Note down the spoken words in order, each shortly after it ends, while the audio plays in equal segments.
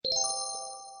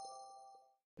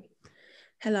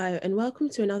Hello and welcome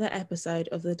to another episode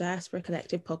of the Diaspora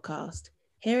Collective podcast.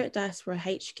 Here at Diaspora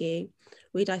HQ,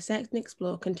 we dissect and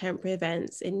explore contemporary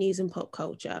events in news and pop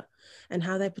culture and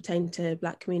how they pertain to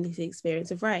Black community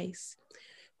experience of race.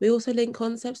 We also link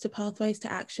concepts to pathways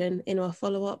to action in our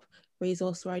follow-up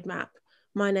resource roadmap.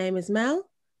 My name is Mel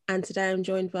and today I'm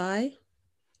joined by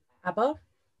Abba,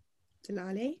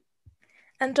 Delali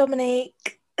and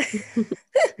Dominique.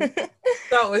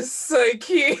 That was so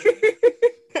cute.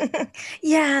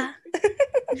 Yeah.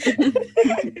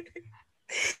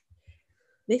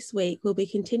 This week we'll be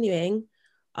continuing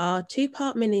our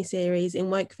two-part mini-series in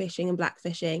woke fishing and black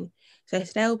fishing. So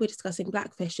today we'll be discussing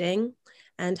black fishing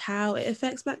and how it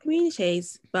affects Black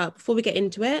communities. But before we get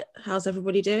into it, how's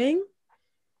everybody doing?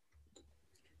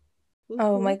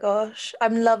 Oh my gosh.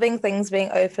 I'm loving things being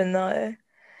open though.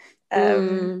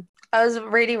 I was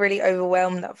really, really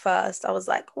overwhelmed at first. I was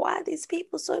like, why are these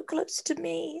people so close to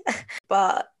me?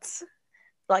 But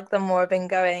like the more I've been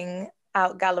going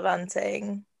out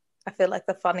gallivanting, I feel like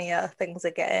the funnier things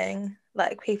are getting.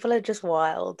 Like people are just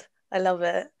wild. I love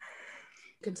it.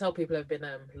 You can tell people have been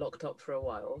locked up for a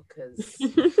while because,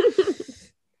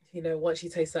 once you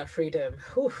taste that freedom,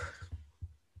 whew,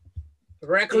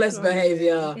 reckless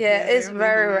behavior. Yeah, it's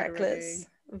very reckless.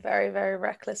 Very, very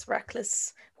reckless.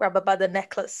 Grab her by the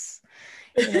necklace.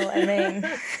 You know what I mean?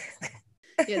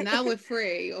 Yeah, now we're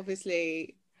free.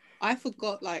 Obviously, I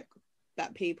forgot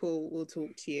that people will talk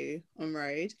to you on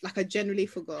road. Like I generally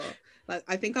forgot. Like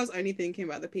I think I was only thinking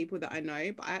about the people that I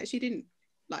know, but I actually didn't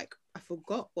I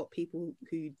forgot what people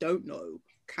who don't know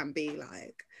can be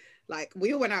like. Like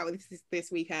we all went out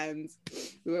this weekend.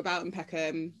 We were about in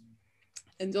Peckham.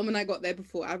 And Dom and I got there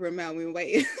before Abra and Mel. We were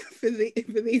waiting for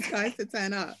these guys to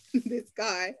turn up. This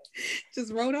guy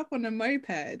just rolled up on a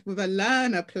moped with a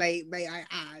learner plate, may I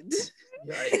add.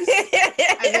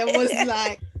 Yikes. And there was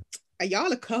like, are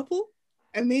y'all a couple?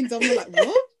 And me and Dom were like,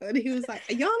 what? And he was like,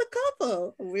 are y'all a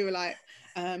couple? And we were like,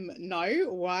 no,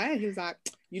 why? And he was like,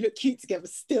 you look cute together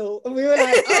still. And we were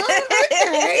like, oh,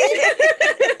 okay.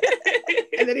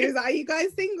 And then he was like, are you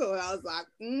guys single? And I was like,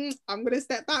 I'm going to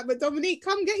step back. But Dominique,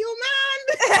 come get your man.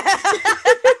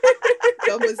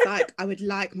 Dom was like, I would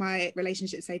like my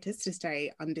relationship status to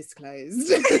stay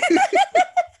undisclosed.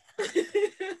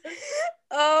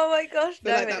 Oh my gosh.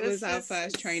 But like that was our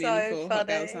first training for Hot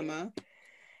Girl Summer.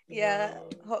 Yeah,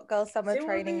 Hot Girl Summer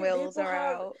training wheels are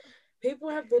out. People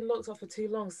have been locked up for too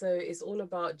long, so it's all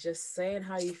about just saying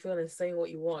how you feel and saying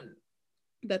what you want.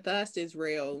 The thirst is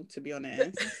real, to be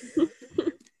honest.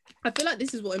 I feel like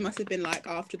this is what it must have been like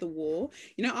after the war.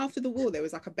 After the war, there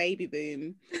was like a baby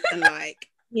boom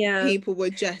and people were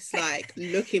just like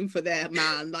looking for their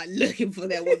man, like looking for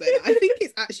their woman. I think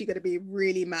it's actually going to be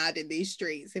really mad in these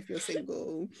streets if you're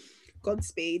single.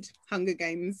 Godspeed, Hunger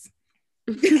Games.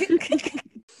 I'm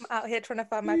out here trying to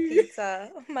find my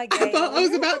pizza, my game. I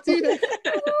was about to do that.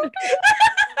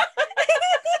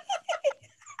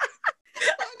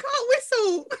 I can't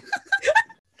whistle.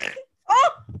 Oh!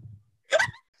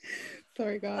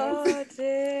 Sorry, guys. Oh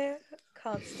dear,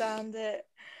 can't stand it.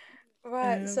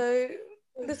 Right, so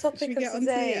the topic of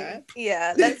today.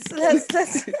 Yeah, let's.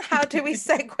 How do we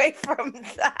segue from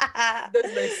that?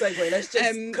 There's no segue. Let's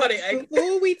just cut it.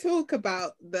 Before we talk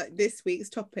about this week's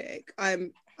topic, I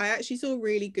actually saw a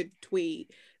really good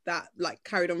tweet that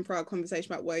carried on for our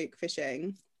conversation about woke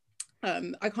fishing.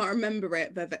 I can't remember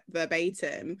it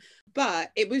verbatim,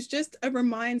 but it was just a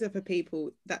reminder for people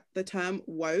that the term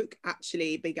woke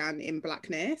actually began in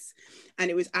Blackness, and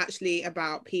it was actually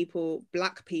about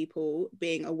Black people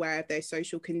being aware of their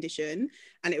social condition,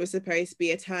 and it was supposed to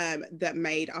be a term that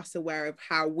made us aware of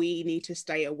how we need to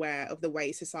stay aware of the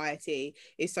way society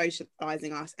is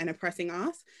socializing us and oppressing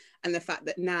us. And the fact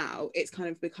that now it's kind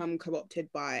of become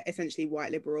co-opted by essentially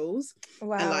white liberals.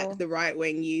 Wow. And the right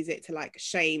wing use it to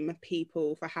shame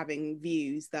people for having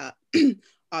views that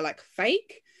are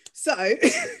fake. So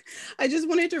I just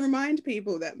wanted to remind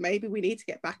people that maybe we need to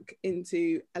get back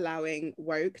into allowing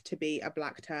woke to be a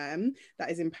Black term that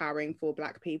is empowering for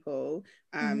Black people,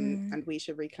 and we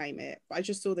should reclaim it. But I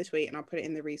just saw the tweet and I'll put it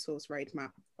in the resource roadmap,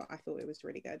 but I thought it was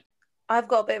really good. I've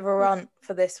got a bit of a rant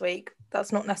for this week.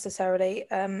 That's not necessarily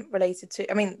related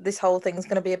to, this whole thing's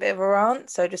going to be a bit of a rant,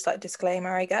 so just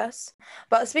disclaimer, I guess.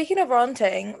 But speaking of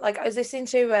ranting, I was listening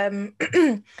to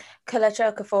Kelechi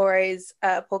Okafore's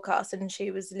podcast, and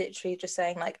she was literally just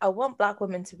saying I want Black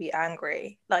women to be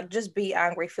angry, just be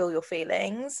angry, feel your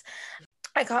feelings.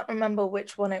 I can't remember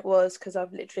which one it was because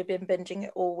I've literally been binging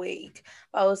it all week.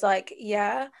 But I was like,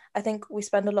 yeah, I think we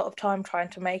spend a lot of time trying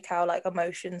to make our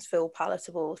emotions feel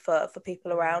palatable for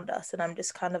people around us. And I'm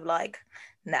just kind of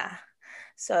nah.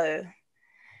 So,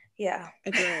 yeah.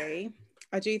 Agree.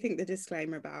 I do think the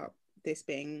disclaimer about this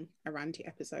being a ranty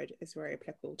episode is very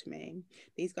applicable to me.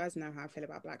 These guys know how I feel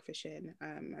about blackfishing.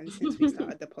 And since we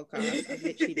started the podcast, I've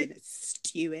literally been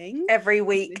stewing every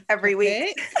week. So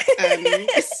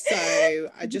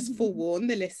I just forewarn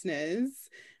the listeners,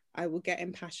 I will get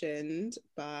impassioned,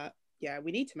 but yeah,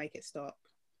 we need to make it stop,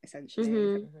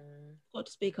 essentially. Got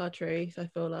to speak our truth, I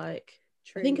feel like.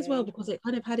 I think as well because it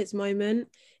kind of had its moment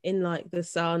in like the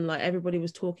Sun, like everybody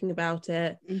was talking about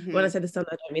it. When I say the Sun,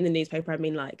 I don't mean the newspaper, I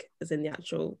mean like as in the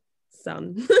actual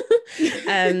Sun.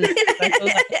 I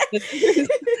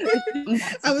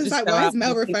was like, why is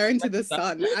Mel referring to the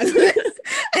Sun as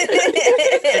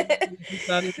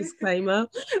Sun disclaimer?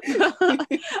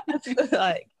 I feel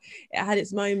like it had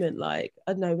its moment, like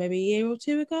I don't know, maybe a year or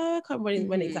two ago. I can't remember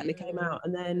when it exactly came out,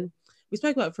 and then we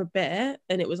spoke about it for a bit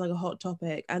and it was like a hot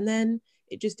topic, and then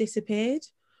it just disappeared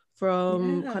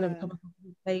from kind of a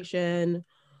conversation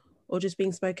or just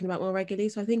being spoken about more regularly.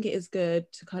 So I think it is good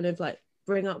to kind of like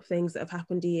bring up things that have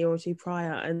happened a year or two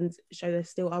prior and show they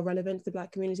still are relevant to the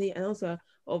Black community, and also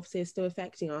obviously it's still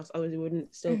affecting us, otherwise we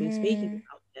wouldn't still be speaking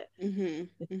about it.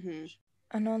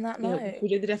 And on that note, we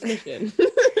do the definition.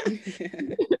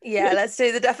 Yeah, let's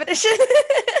do the definition.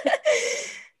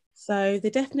 So the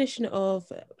definition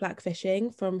of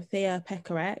blackfishing from Thea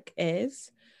Pekarek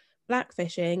is: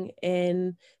 blackfishing,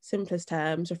 in simplest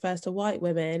terms, refers to white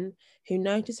women who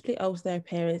noticeably alter their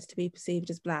appearance to be perceived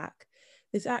as black.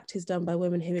 This act is done by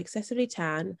women who excessively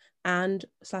tan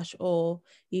and/or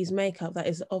use makeup that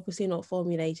is obviously not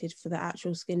formulated for the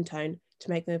actual skin tone to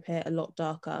make them appear a lot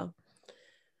darker.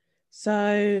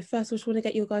 So first of all, I just want to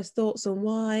get your guys' thoughts on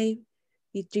why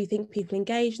do you think people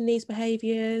engage in these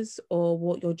behaviours, or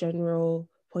what your general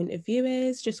point of view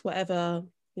is, just whatever,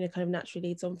 you know, kind of naturally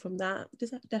leads on from that.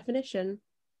 Does that definition?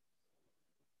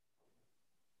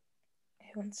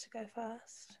 Who wants to go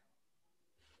first?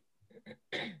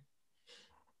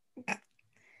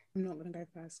 I'm not going to go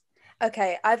first.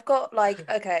 Okay, I've got like,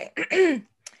 okay.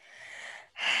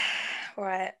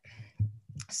 Right.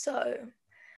 So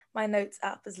my notes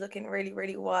app is looking really,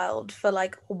 really wild for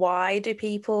like, why do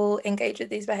people engage with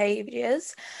these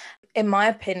behaviours? In my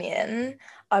opinion,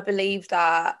 I believe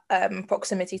that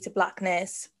proximity to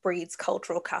blackness breeds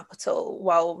cultural capital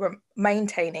while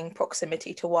maintaining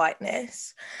proximity to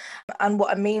whiteness. And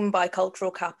what I mean by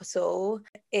cultural capital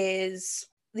is,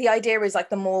 the idea is like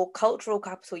the more cultural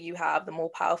capital you have, the more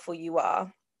powerful you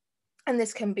are. And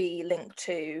this can be linked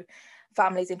to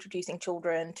families introducing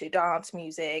children to dance,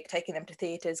 music, taking them to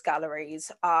theatres, galleries,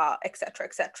 art, etc.,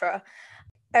 etc.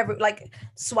 Like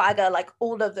swagger, like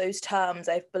all of those terms,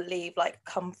 I believe, like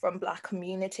come from Black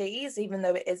communities, even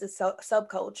though it is a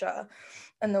subculture.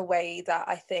 And the way that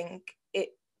I think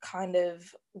it kind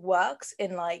of works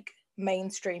in like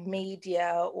mainstream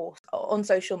media or on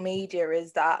social media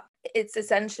is that it's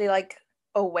essentially like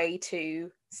a way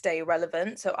to stay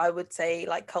relevant. So I would say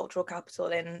like cultural capital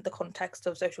in the context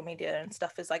of social media and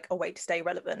stuff is like a way to stay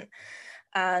relevant.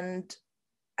 And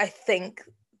I think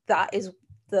that is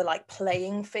the like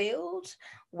playing field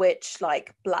which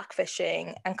like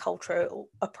blackfishing and cultural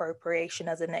appropriation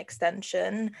as an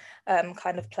extension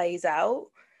kind of plays out.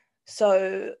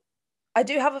 So I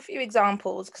do have a few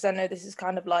examples, because I know this is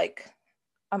kind of like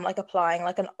I'm like applying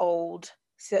like an old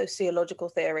sociological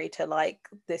theory to like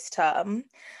this term.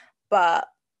 But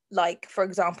like, for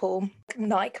example,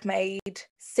 Nike made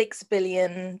 $6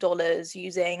 billion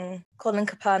using Colin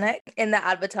Kaepernick in their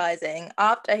advertising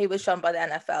after he was shunned by the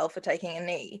NFL for taking a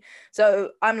knee.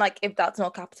 So I'm like, if that's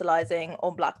not capitalizing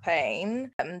on Black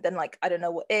pain, then like, I don't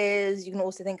know what is. You can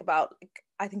also think about, like,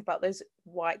 I think about those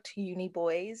white uni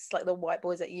boys, like the white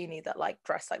boys at uni that like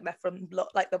dress like they're from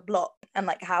the block, and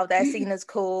like how they're seen as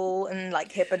cool and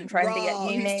like hip and trendy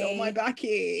at uni. Who stole my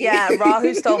backy? Yeah, Ra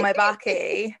who stole my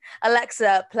backy.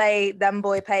 Alexa, play Them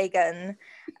Boy Pagan.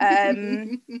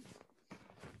 And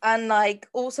like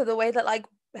also the way that like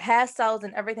hairstyles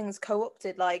and everything is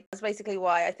co-opted, like that's basically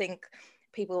why I think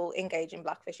people engage in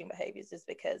blackfishing behaviors, is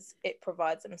because it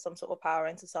provides them some sort of power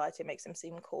in society, makes them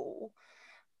seem cool.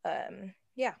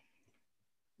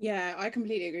 Yeah, I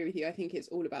completely agree with you. I think it's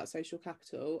all about social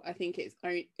capital. I think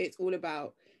it's all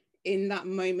about, in that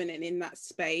moment and in that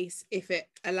space, if it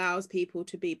allows people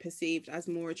to be perceived as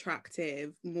more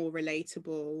attractive, more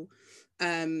relatable,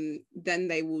 then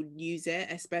they will use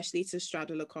it, especially to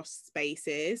straddle across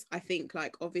spaces. I think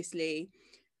like obviously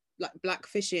like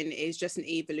blackfishing is just an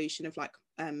evolution of like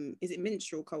is it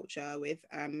minstrel culture with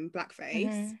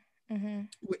blackface,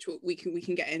 which we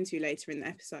can get into later in the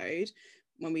episode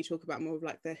when we talk about more of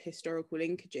like the historical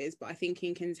linkages. But I think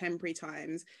in contemporary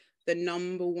times, the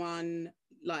number one,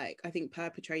 like, I think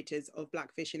perpetrators of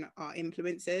blackfishing are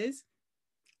influencers.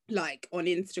 like on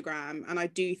Instagram, and I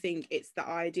do think it's the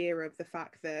idea of the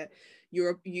fact that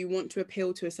you want to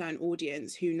appeal to a certain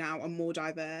audience who now are more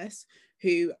diverse,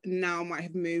 who now might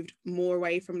have moved more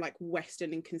away from like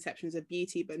Western and conceptions of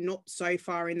beauty, but not so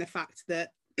far in the fact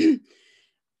that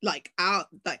like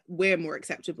we're more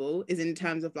acceptable is in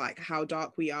terms of like how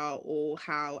dark we are or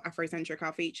how Afrocentric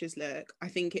our features look. I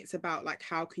think it's about like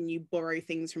how can you borrow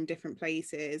things from different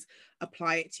places,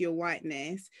 apply it to your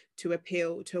whiteness to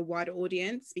appeal to a wider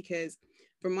audience. Because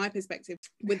from my perspective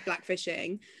with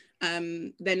blackfishing,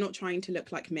 they're not trying to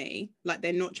look like me. Like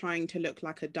they're not trying to look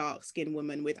like a dark skinned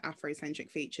woman with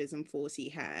Afrocentric features and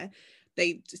 4C hair.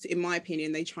 They, in my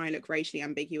opinion, they try and look racially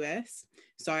ambiguous,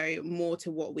 so more to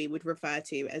what we would refer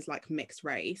to as like mixed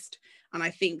raced. And I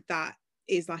think that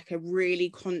is like a really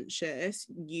conscious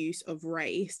use of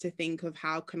race to think of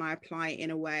how can I apply it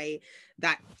in a way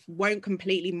that won't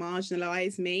completely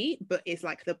marginalize me, but is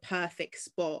like the perfect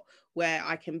spot where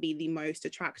I can be the most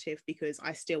attractive, because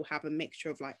I still have a mixture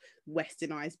of like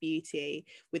westernized beauty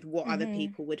with what other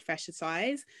people would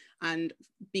fetishize. And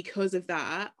because of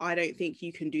that, I don't think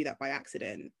you can do that by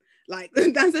accident. Like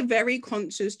that's a very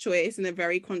conscious choice and a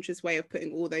very conscious way of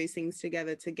putting all those things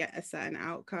together to get a certain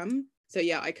outcome. So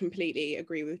yeah, I completely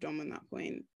agree with Dom on that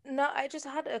point. No, I just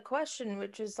had a question,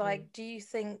 which was like, do you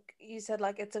think, you said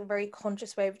like it's a very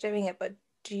conscious way of doing it, but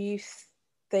do you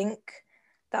think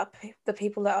that the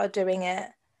people that are doing it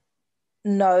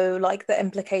know like the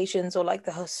implications or like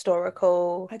the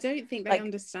historical? I don't think they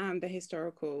understand the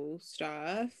historical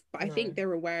stuff, but I think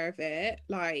they're aware of it.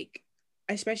 Like,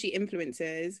 especially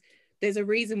influencers, there's a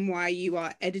reason why you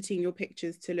are editing your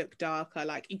pictures to look darker.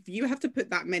 Like if you have to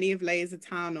put that many of layers of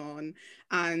tan on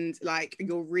and like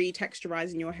you're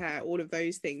retexturizing your hair, all of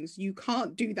those things, you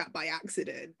can't do that by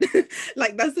accident.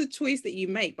 Like that's a choice that you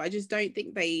make. But I just don't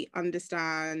think they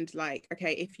understand, like,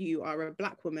 okay, if you are a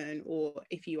Black woman or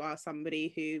if you are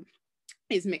somebody who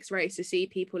is mixed race, to see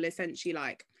people essentially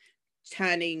like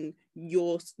turning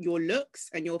your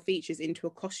looks and your features into a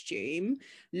costume,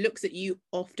 looks that you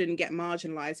often get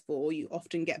marginalized for, you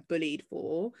often get bullied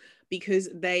for, because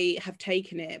they have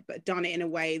taken it but done it in a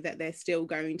way that they're still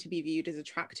going to be viewed as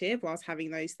attractive whilst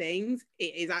having those things.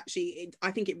 It is actually,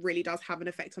 I think it really does have an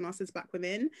effect on us as Black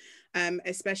women,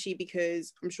 especially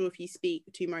because I'm sure if you speak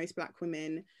to most Black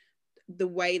women, the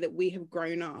way that we have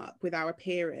grown up with our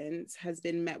appearance has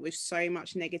been met with so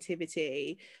much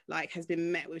negativity, like has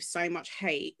been met with so much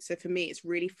hate. So for me, it's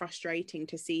really frustrating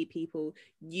to see people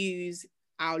use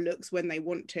our looks when they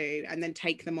want to and then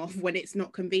take them off when it's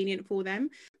not convenient for them.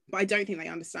 But I don't think they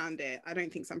understand it. I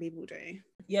don't think some people do.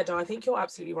 Yeah, I think you're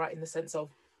absolutely right in the sense of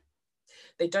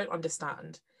they don't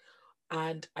understand.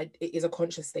 And it is a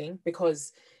conscious thing,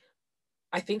 because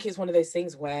I think it's one of those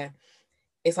things where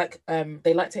it's like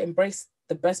they like to embrace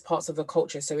the best parts of the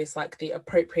culture. So it's like the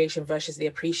appropriation versus the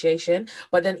appreciation.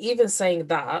 But then even saying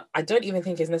that, I don't even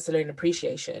think it's necessarily an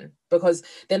appreciation, because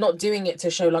they're not doing it to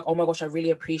show like, oh my gosh, I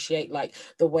really appreciate like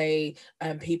the way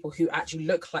people who actually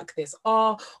look like this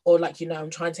are, or like, you know, I'm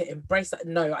trying to embrace that.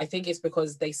 No, I think it's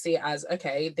because they see it as,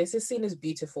 okay, this is seen as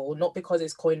beautiful, not because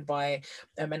it's coined by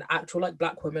an actual like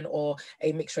Black woman or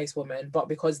a mixed race woman, but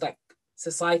because like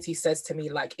society says to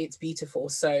me like it's beautiful,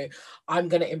 so I'm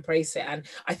gonna embrace it. And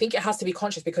I think it has to be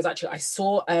conscious, because actually I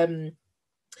saw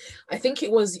I think it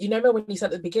was, you know, when you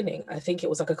said at the beginning, I think it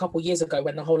was like a couple years ago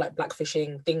when the whole like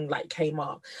blackfishing thing like came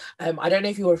up. I don't know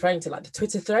if you were referring to like the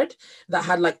Twitter thread that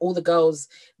had like all the girls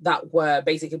that were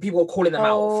basically, people were calling them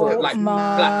out for like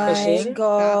blackfishing.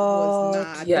 God. That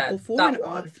was mad. Yeah, the before that and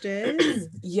one. afters.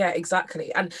 Yeah,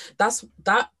 exactly. And that's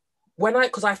that, when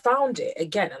because I found it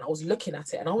again and I was looking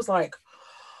at it and I was like,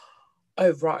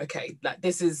 oh right, okay, like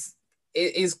this is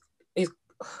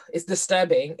it's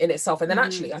disturbing in itself. And then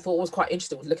actually I thought what was quite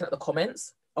interesting was looking at the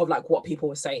comments of like what people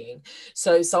were saying.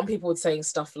 So some people were saying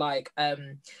stuff like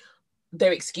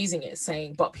they're excusing it,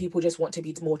 saying but people just want to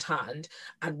be more tanned,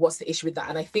 and what's the issue with that?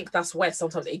 And I think that's where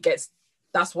sometimes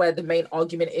that's where the main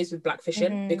argument is with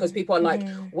blackfishing, because people are like,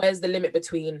 where's the limit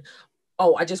between,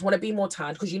 oh, I just want to be more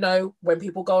tanned, because, you know, when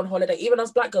people go on holiday, even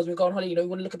as Black girls, we go on holiday, you know, we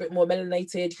want to look a bit more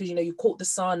melanated because, you know, you caught the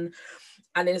sun.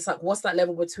 And then it's like, what's that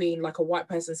level between like a white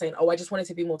person saying, oh, I just wanted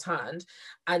to be more tanned,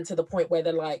 and to the point where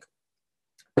they're like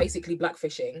basically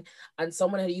blackfishing. And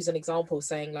someone had used an example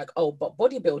saying like, oh, but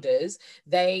bodybuilders,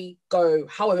 they go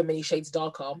however many shades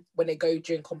darker when they go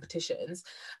during competitions.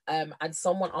 And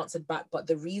someone answered back, but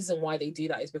the reason why they do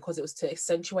that is because it was to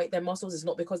accentuate their muscles. It's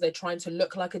not because they're trying to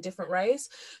look like a different race.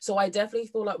 So I definitely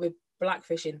feel like with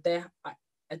blackfishing,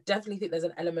 I definitely think there's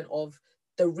an element of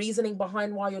the reasoning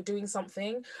behind why you're doing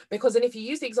something. Because then if you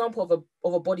use the example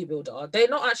of a bodybuilder, they're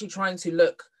not actually trying to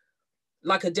look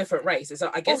like a different race.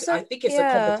 So I guess Also, I think it's a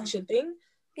competition thing.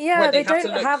 Yeah, where they have to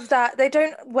don't look. have that. They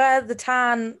don't wear the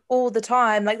tan all the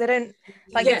time. Like they don't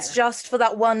like Yeah. it's just for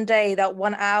that one day, that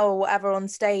 1 hour, whatever on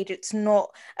stage. It's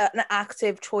not an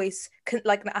active choice,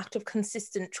 like an active,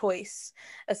 consistent choice,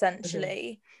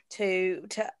 essentially, to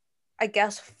I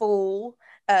guess fool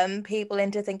people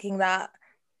into thinking that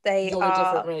they You're a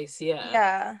different are. race,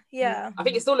 yeah. Yeah. I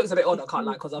think it still looks a bit odd, I can't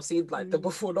lie, because I've seen like the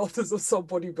before and afters of some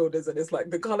bodybuilders, and it's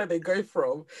like the color they go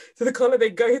from to the color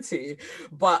they go to.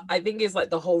 But I think it's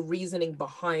like the whole reasoning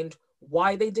behind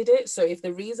why they did it. So if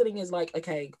the reasoning is like,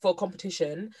 okay, for a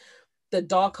competition, the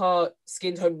darker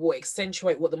skin tone will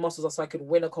accentuate what the muscles are so I can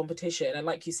win a competition. And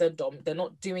like you said, Dom, they're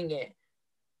not doing it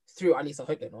through, at least I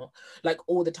hope they're not, like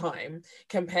all the time,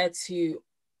 compared to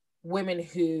women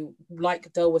who,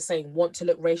 like Del was saying, want to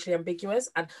look racially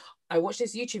ambiguous. And I watched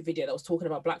this YouTube video that was talking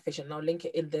about blackfish, and I'll link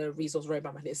it in the resource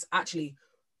roadmap, and it's actually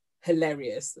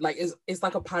hilarious. Like it's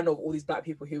like a panel of all these black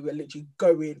people who were literally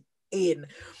going in,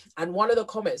 and one of the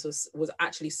comments was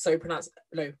actually so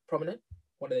prominent,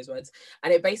 one of those words,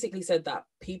 and it basically said that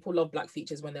people love black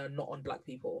features when they're not on black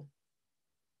people.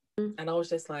 And I was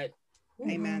just like,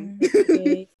 amen.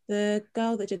 The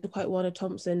girl that did the quote, Warner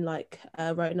Thompson, like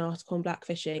wrote an article on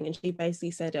blackfishing, and she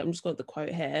basically said, I'm just got the quote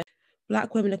here: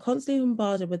 "Black women are constantly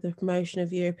bombarded with the promotion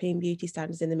of European beauty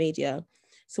standards in the media.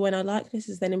 So when our likeness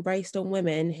is then embraced on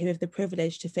women who have the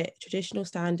privilege to fit traditional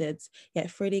standards,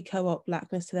 yet freely co-opt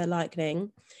blackness to their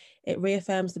liking, it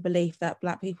reaffirms the belief that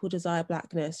black people desire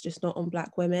blackness, just not on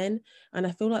black women." And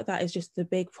I feel like that is just the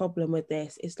big problem with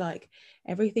this. It's like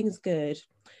everything's good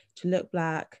to look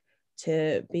black,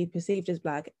 to be perceived as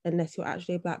black, unless you're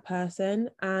actually a black person.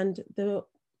 And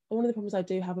one of the problems I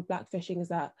do have with blackfishing is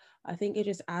that I think it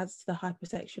just adds to the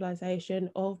hypersexualization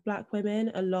of black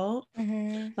women a lot.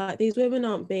 Like these women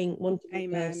aren't being wanted to be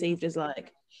perceived as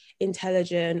like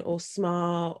intelligent or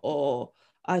smart or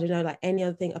I don't know, like any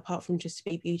other thing apart from just to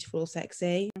be beautiful or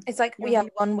sexy. It's like we have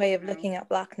one way of looking at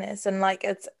blackness, and like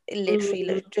it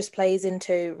literally just plays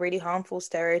into really harmful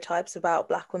stereotypes about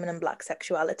black women and black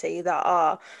sexuality that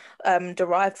are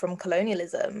derived from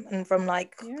colonialism and from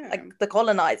like the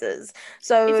colonizers.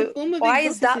 So why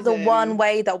is that the one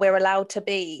way that we're allowed to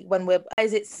be when why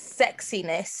is it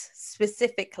sexiness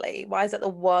specifically? Why is that the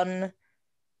one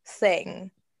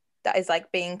thing that is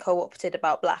like being co-opted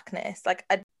about blackness? Like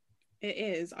it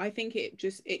is. I think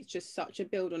it's just such a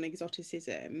build on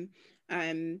exoticism.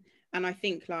 And I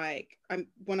think like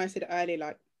when I said earlier,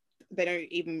 like they don't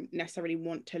even necessarily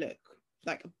want to look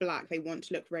like black, they want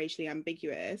to look racially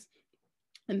ambiguous.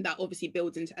 And that obviously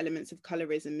builds into elements of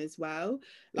colorism as well,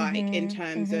 like in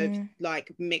terms of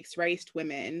like mixed raced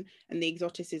women and the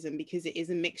exoticism, because it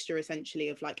is a mixture essentially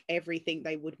of like everything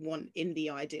they would want in the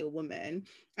ideal woman.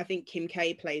 I think Kim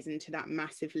K plays into that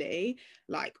massively.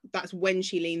 Like that's when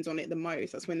she leans on it the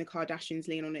most. That's when the Kardashians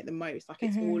lean on it the most. Like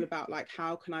it's all about like,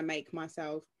 how can I make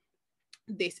myself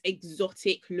this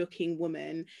exotic looking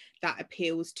woman that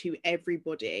appeals to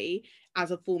everybody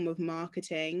as a form of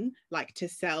marketing, like to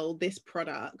sell this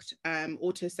product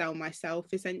or to sell myself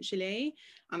essentially.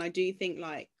 And I do think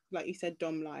like you said,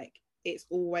 Dom, like it's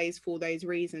always for those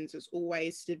reasons. It's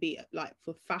always to be like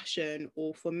for fashion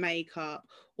or for makeup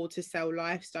or to sell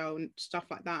lifestyle and stuff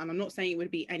like that. And I'm not saying it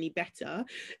would be any better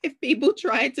if people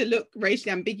tried to look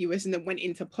racially ambiguous and then went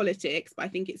into politics, but I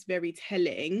think it's very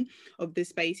telling of the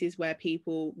spaces where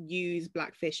people use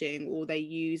blackfishing or they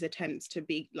use attempts to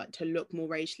be like to look more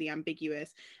racially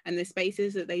ambiguous, and the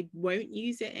spaces that they won't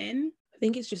use it in. I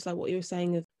think it's just like what you were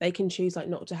saying, of they can choose like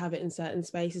not to have it in certain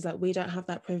spaces. Like we don't have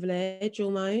that privilege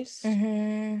almost.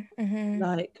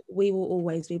 Like we will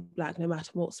always be black no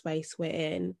matter what space we're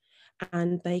in,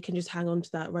 and they can just hang on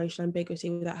to that racial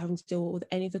ambiguity without having to deal with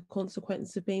any of the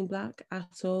consequences of being black at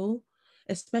all,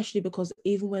 especially because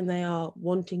even when they are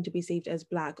wanting to be perceived as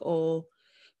black or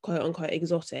quote unquote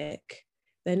exotic,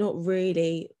 they're not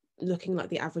really looking like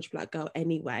the average black girl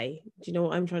anyway. Do you know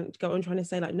what I'm trying to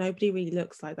say? Like nobody really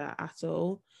looks like that at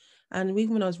all. And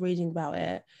even when I was reading about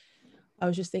it, I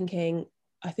was just thinking,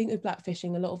 I think with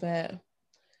blackfishing, a lot of it,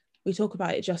 we talk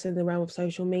about it just in the realm of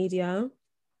social media,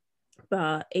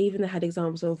 but even they had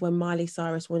examples of when Miley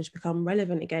Cyrus wanted to become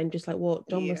relevant again, just like what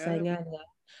Dom was saying earlier,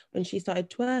 when she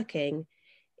started twerking.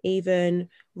 Even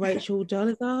Rachel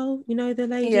Dolezal, you know, the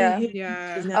lady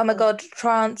who oh my god,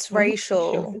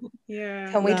 transracial.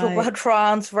 Can we talk about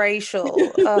transracial?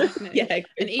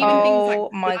 And even things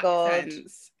like my god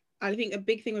sense. I think a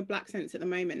big thing with black sense at the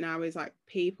moment now is like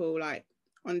people like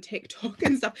on TikTok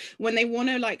and stuff, when they want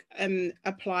to like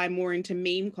apply more into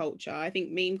meme culture. I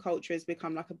think meme culture has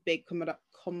become like a big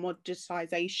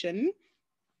commoditization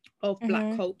of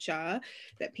Black culture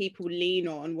that people lean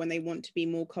on when they want to be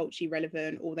more culturally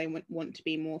relevant or they want to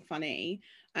be more funny.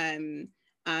 And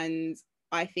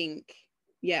I think,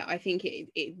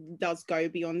 it does go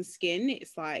beyond skin.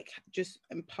 It's like just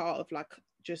part of like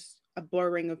just a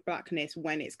borrowing of Blackness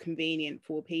when it's convenient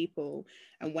for people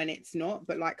and when it's not.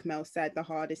 But like Mel said, the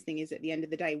hardest thing is at the end of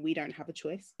the day, we don't have a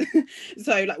choice.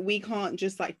 So like we can't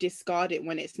just like discard it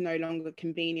when it's no longer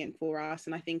convenient for us.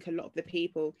 And I think a lot of those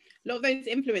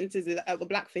influencers that were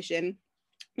blackfishing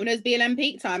when it was BLM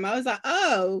peak time, I was like,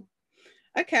 oh,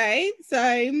 okay,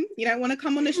 so you don't want to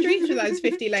come on the streets with those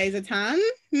 50 layers of tan?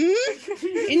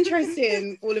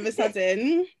 Interesting. All of a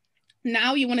sudden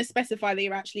now you want to specify that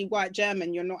you're actually white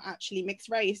German, you're not actually mixed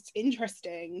race.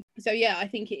 Interesting. So yeah, I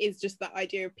think it is just that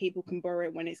idea of people can borrow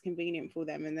it when it's convenient for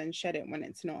them and then shed it when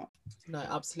it's not. No,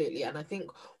 absolutely. And I think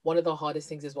one of the hardest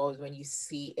things as well is when you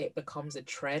see it becomes a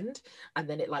trend and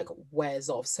then it like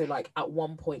wears off. So like at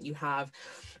one point you have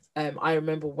I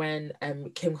remember when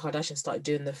Kim Kardashian started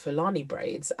doing the Fulani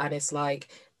braids, and it's like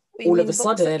all of a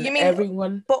sudden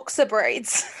everyone boxer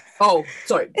braids. Oh,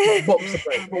 sorry, boxer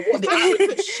braids. But what she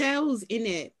put shells in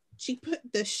it. She put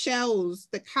the shells,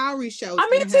 the cowrie shells. I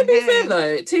mean, to be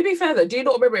fair though, do you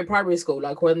not remember in primary school,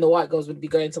 like when the white girls would be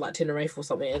going to like Tenerife or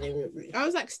something, and I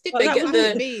was like, stick that with was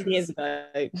the years ago.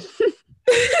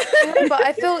 But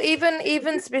I feel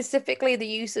even specifically the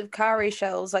use of cowrie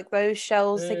shells, like those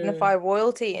shells signify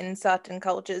royalty in certain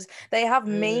cultures. They have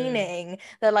meaning.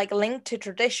 They're like linked to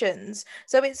traditions.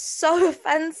 So it's so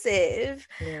offensive.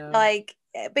 Like,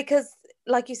 because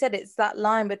like you said, it's that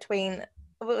line between,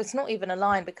 well, it's not even a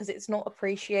line because it's not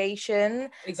appreciation.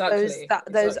 Exactly.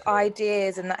 Those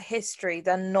ideas and that history,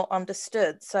 they're not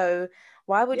understood. So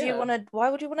why would you want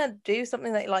to do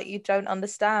something that like you don't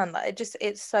understand? Like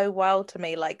it's so wild to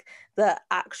me, like the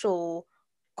actual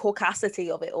caucasity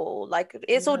of it all. Like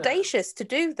it's audacious to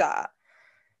do that.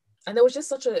 And there was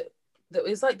just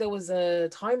there was a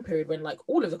time period when like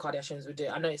all of the Kardashians would do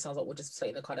it. I know it sounds like we're just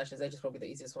slating the Kardashians, they're just probably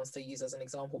the easiest ones to use as an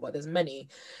example, but there's many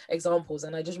examples.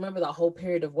 And I just remember that whole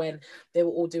period of when they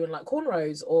were all doing like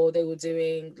cornrows or they were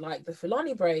doing like the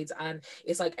Fulani braids, and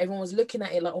it's like everyone was looking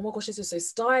at it like, oh my gosh, this is so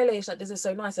stylish, like this is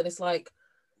so nice. And it's like,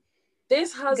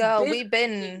 this has we've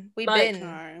been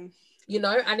you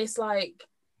know, and it's like,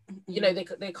 you know,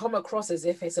 they come across as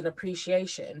if it's an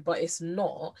appreciation, but it's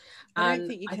not. I don't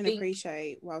think you can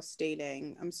appreciate while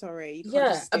stealing. I'm sorry, you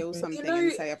can't just steal something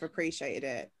and say I've appreciated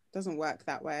it. Doesn't work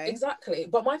that way. Exactly.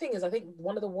 But my thing is, I think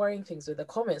one of the worrying things with the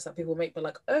comments that people make, but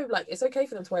like, oh, like it's okay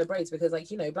for them to wear braids because, like,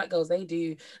 you know, black girls, they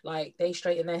do like they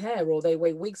straighten their hair or they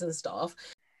wear wigs and stuff.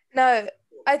 No,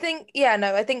 I think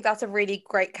that's a really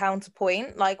great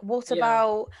counterpoint. Like, what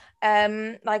about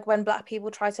like when black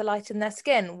people try to lighten their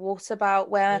skin? What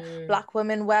about where black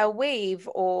women wear weave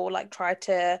or like try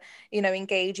to, you know,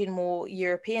 engage in more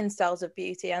European styles of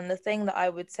beauty? And the thing that I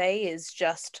would say is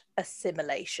just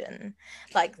assimilation.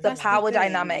 Like the power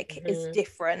dynamic is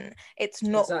different. It's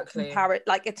not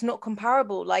it's not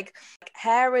comparable. Like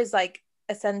hair is like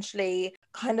essentially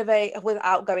kind of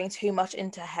without going too much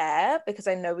into hair, because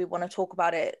I know we want to talk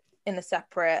about it in a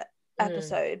separate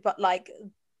episode, but like,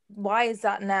 why is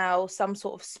that now some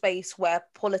sort of space where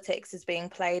politics is being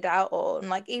played out on?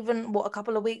 Like, even a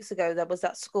couple of weeks ago there was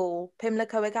that school,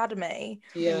 Pimlico Academy,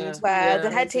 where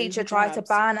the head teacher tried to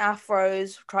ban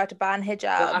afros, tried to ban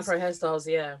hijabs, Afro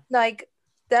hairstyles, like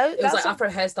it was like Afro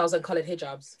hairstyles and coloured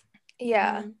hijabs.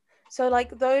 So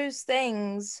like those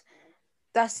things,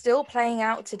 they're still playing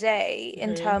out today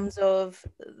in terms of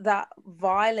that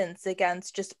violence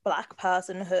against just black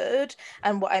personhood.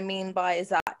 And what I mean by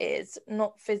is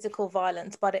not physical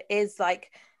violence, but it is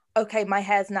like, okay, my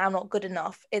hair's now not good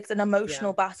enough. It's an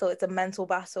emotional battle. It's a mental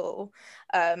battle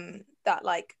that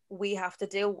like we have to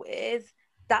deal with.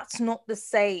 That's not the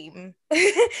same.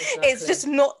 It's just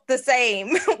not the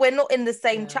same. We're not in the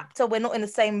same chapter. We're not in the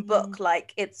same book.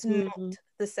 Like it's not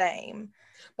the same.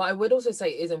 But I would also say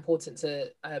it is important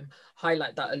to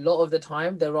highlight that a lot of the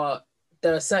time there are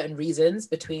certain reasons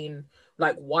between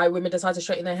like why women decide to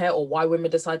straighten their hair or why women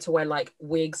decide to wear like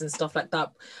wigs and stuff like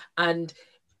that. And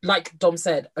like Dom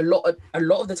said, a lot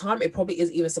of the time it probably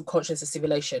is even subconscious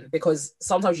assimilation, because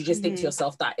sometimes you just think to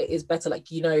yourself that it is better,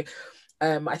 like, you know,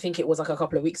 I think it was like a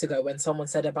couple of weeks ago when someone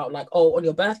said about like, oh, on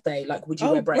your birthday, like, would you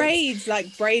wear braids?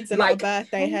 Like braids are like a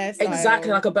birthday hairstyle.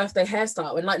 Exactly, like a birthday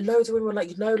hairstyle. And like loads of women were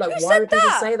like, no, like, why would people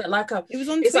say that? Like it was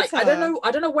on it's Twitter. Like, I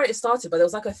don't know where it started, but there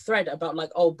was like a thread about like,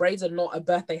 oh, braids are not a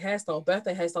birthday hairstyle.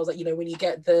 Birthday hairstyles, like, you know, when you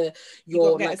get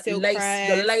your lace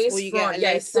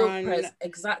front, silk press.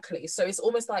 Exactly. So it's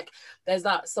almost like there's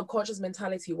that subconscious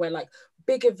mentality where like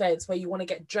big events where you want to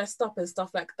get dressed up and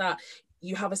stuff like that,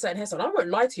 you have a certain hairstyle. I won't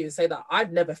lie to you and say that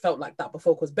I've never felt like that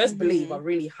before, because best believe I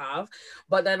really have.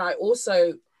 But then I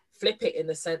also flip it in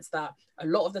the sense that a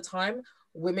lot of the time,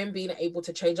 women being able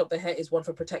to change up their hair is one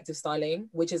for protective styling,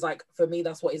 which is like, for me,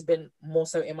 that's what has been more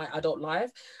so in my adult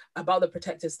life about the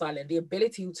protective styling, the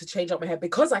ability to change up my hair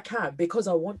because I can, because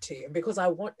I want to, and because I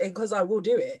will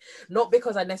do it, not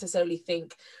because I necessarily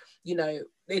think, you know,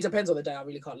 it depends on the day. I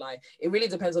really can't lie. It really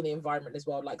depends on the environment as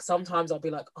well. Like sometimes I'll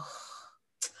be like, oh,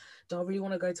 do I really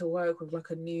want to go to work with like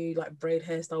a new like braid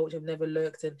hairstyle which I've never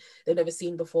looked and they've never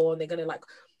seen before, and they're gonna like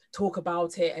talk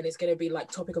about it and it's going to be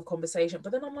like topic of conversation.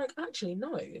 But then I'm like, actually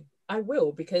no, I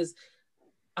will, because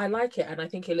I like it and I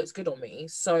think it looks good on me,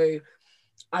 so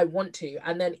I want to.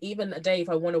 And then even a day if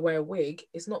I want to wear a wig,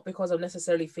 it's not because I'm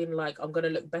necessarily feeling like I'm going to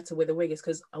look better with a wig, it's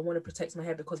because I want to protect my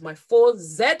hair, because my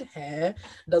 4Z hair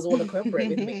doesn't want to cooperate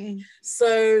with me.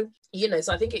 So, you know,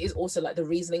 so I think it is also like the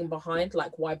reasoning behind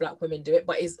like why Black women do it,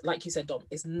 but it's like you said, Dom,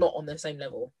 it's not on the same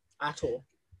level at all.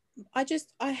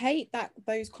 I hate that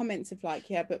those comments of like,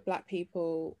 yeah, but Black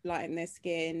people lighten their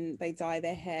skin, they dye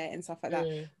their hair and stuff like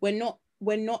that.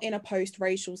 We're not in a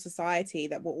post-racial society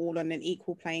that we're all on an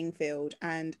equal playing field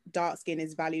and dark skin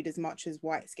is valued as much as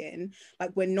white skin.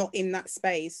 Like, we're not in that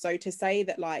space. So to say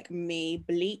that like me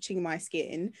bleaching my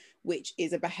skin, which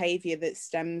is a behavior that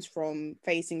stems from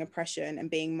facing oppression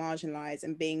and being marginalized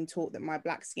and being taught that my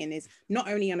Black skin is not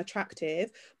only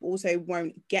unattractive, but also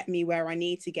won't get me where I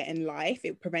need to get in life.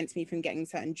 It prevents me from getting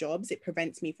certain jobs. It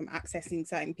prevents me from accessing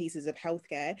certain pieces of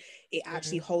healthcare. It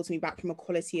actually holds me back from a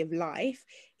quality of life.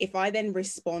 If I then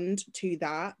respond to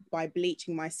that by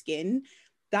bleaching my skin,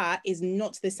 that is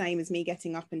not the same as me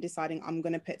getting up and deciding I'm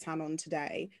going to put tan on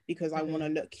today because I want to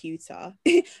look cuter.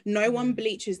 No one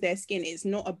bleaches their skin. It's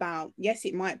not about, yes,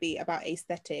 it might be about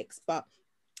aesthetics, but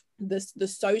the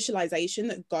socialization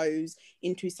that goes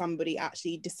into somebody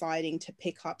actually deciding to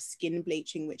pick up skin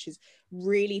bleaching, which is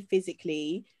really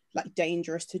physically like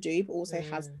dangerous to do, but also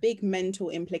has big mental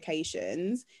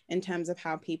implications in terms of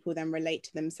how people then relate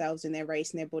to themselves and their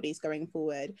race and their bodies going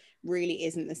forward, really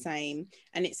isn't the same.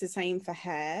 And it's the same for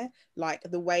hair. Like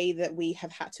the way that we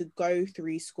have had to go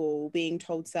through school being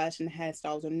told certain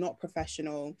hairstyles are not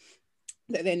professional,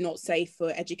 that they're not safe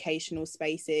for educational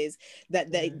spaces,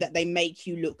 that they make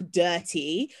you look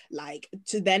dirty, like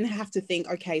to then have to think,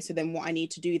 okay, so then what I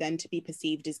need to do then to be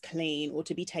perceived as clean or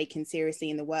to be taken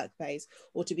seriously in the workplace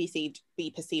or to be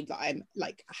perceived that I'm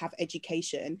like have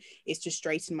education is to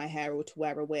straighten my hair or to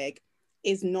wear a wig,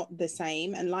 is not the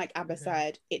same. And like Abba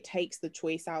said, it takes the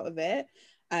choice out of it,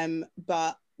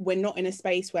 but we're not in a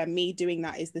space where me doing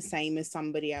that is the same as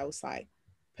somebody else like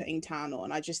putting tan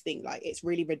on. I just think like it's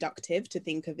really reductive to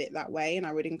think of it that way, and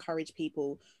I would encourage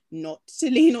people not to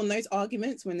lean on those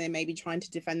arguments when they're maybe trying to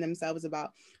defend themselves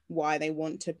about why they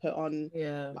want to put on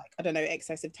like, I don't know,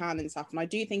 excessive tan and stuff. And I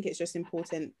do think it's just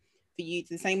important for you to,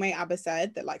 the same way Abba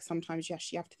said that like sometimes you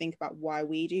actually have to think about why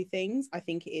we do things, I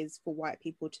think it is for white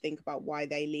people to think about why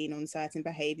they lean on certain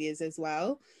behaviors as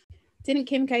well. Didn't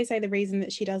Kim K say the reason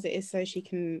that she does it is so she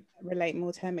can relate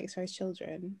more to her mixed race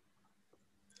children?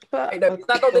 But is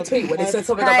that not the tweet when it said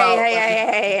something about?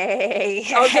 I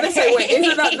was gonna say, wait,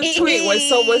 isn't that the tweet when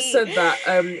someone said that?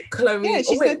 Chloe. Yeah,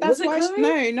 she said that's why.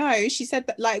 No, she said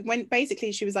that like when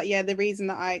basically she was like, yeah, the reason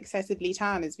that I excessively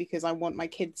tan is because I want my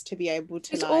kids to be able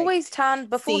to. She's like, always tanned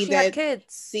before she had kids.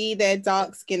 See their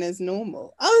dark skin as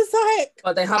normal. I was like,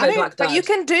 but they have a black dad. But you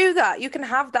can do that. You can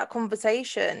have that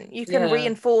conversation. You can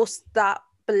reinforce that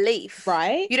belief,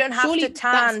 right? You don't have to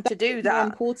tan to do that.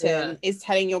 Important is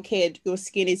telling your kid your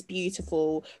skin is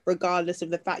beautiful regardless of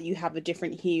the fact you have a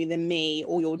different hue than me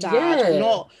or your dad.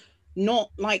 Not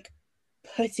like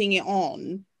putting it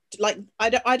on. Like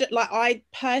I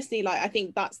personally like, I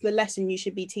think that's the lesson you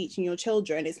should be teaching your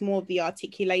children. It's more of the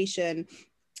articulation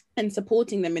and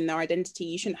supporting them in their identity.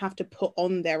 You shouldn't have to put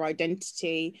on their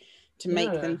identity to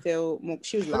make them feel more.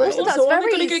 She was like, that's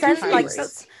very like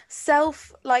that's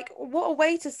self, like what a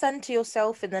way to center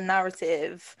yourself in the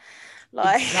narrative.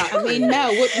 Like I mean,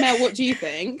 Mel, what do you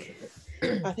think?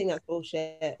 I think that's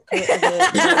bullshit. She's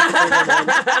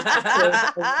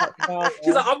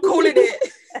like, I'm calling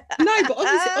it. No,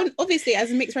 but obviously as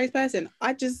a mixed race person,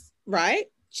 I just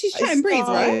she's chatting breeze,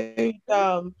 right?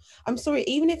 I'm sorry,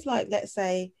 even if like, let's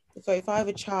say, so if I have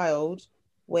a child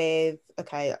with,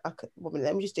 okay,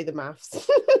 let me just do the maths.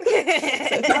 So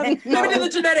let me do the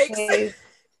genetics.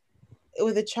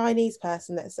 With a Chinese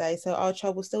person, let's say, so our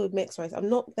child will still with mixed race. I'm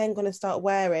not then going to start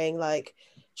wearing like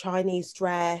Chinese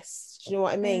dress. Do you know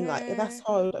what I mean? Like that's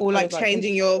hard. Or like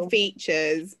changing your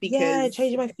features because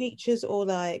changing my features, or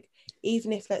like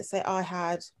even if let's say if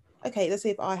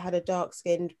I had a dark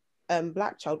skinned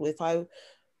black child, if I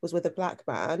was with a black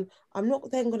man, I'm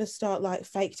not then going to start like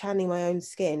fake tanning my own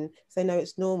skin so they know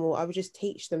it's normal. I would just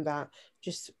teach them that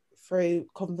just through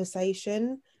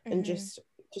conversation and just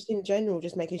in general,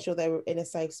 just making sure they were in a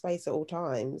safe space at all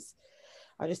times.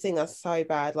 I just think that's so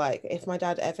bad. Like if my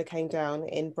dad ever came down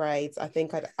in braids, I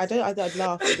think I'd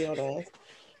laugh, to be honest.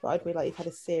 But I'd be like, you've had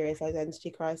a serious identity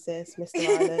crisis, Mr.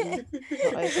 Island.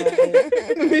 Not okay.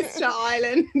 Mr.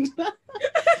 Island.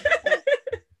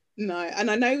 No, and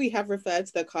I know we have referred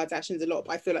to the Kardashians a lot,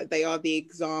 but I feel like they are the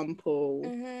example,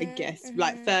 I guess.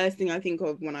 Like first thing I think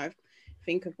of when I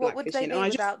think of what would they be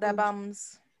without their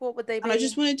bums? What would they be? And I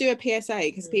just want to do a PSA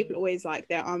because people always like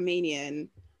they're Armenian.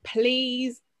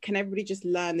 Please, can everybody just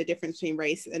learn the difference between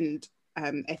race and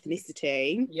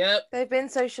ethnicity? Yep. They've been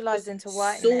socialized into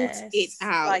whiteness. Sort it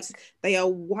out. Like, they are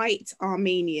white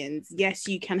Armenians. Yes,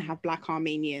 you can have black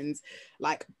Armenians,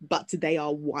 like, but they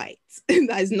are white.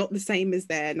 That is not the same as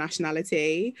their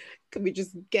nationality. Can we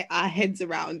just get our heads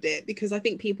around it? Because I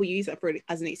think people use that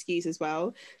as an excuse as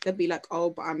well. They'll be like, oh,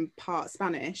 but I'm part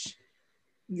Spanish.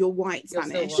 You're white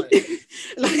Spanish. You're white.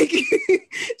 Like, do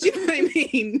you know what I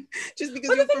mean? Just because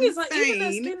but the thing is, Spain, like, even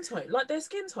their skin tone, like their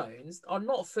skin tones are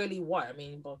not fully white. I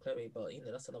mean, Chloe, but you know,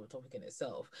 that's another topic in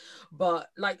itself.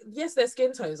 But like, yes, their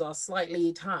skin tones are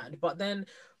slightly tanned, but then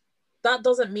that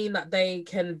doesn't mean that they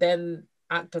can then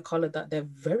act a color that they're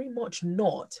very much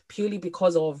not, purely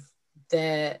because of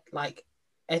their like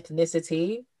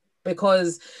ethnicity.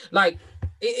 Because like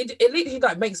it literally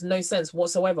like makes no sense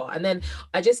whatsoever. And then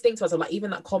I just think to myself, like,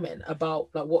 even that comment about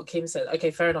like what Kim said,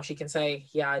 okay, fair enough, she can say,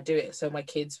 yeah, I do it so my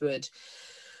kids would,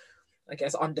 I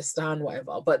guess, understand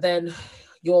whatever, but then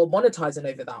you're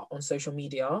monetizing over that on social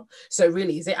media. So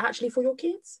really, is it actually for your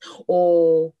kids?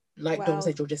 Or like Dom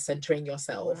said, you're just centering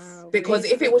yourself? Because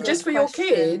if it was just for your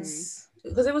kids,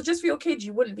 because it was just for your kids,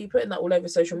 you wouldn't be putting that all over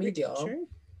social media. True.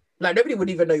 Like nobody would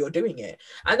even know you're doing it.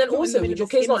 And then also, would your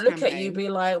kids not look at you, be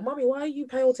like, "Mommy, why are you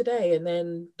pale today and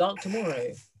then dark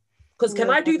tomorrow?" Because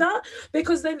can I do that?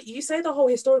 Because then you say the whole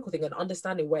historical thing and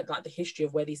understanding where like the history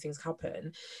of where these things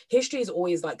happen. History is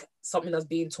always like something that's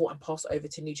being taught and passed over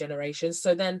to new generations.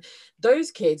 So then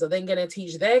those kids are then going to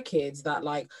teach their kids that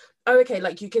like, oh, okay,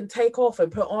 like you can take off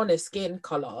and put on a skin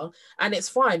color and it's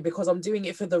fine because I'm doing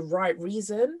it for the right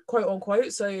reason, quote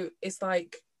unquote. So it's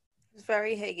like, it's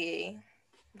very higgy.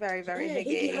 Very, very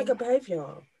higgy. Higgy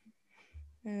behaviour.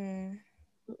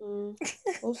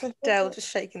 Also, Dale just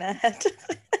shaking her head.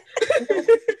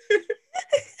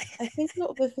 I think a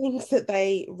lot of the things that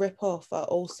they rip off are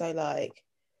also like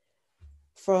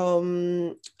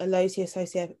from a low tier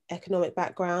socioeconomic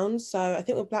background. So I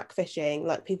think with blackfishing,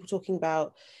 like people talking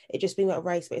about it just being about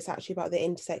race, but it's actually about the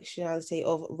intersectionality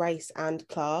of race and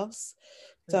class.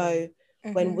 So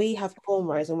when we have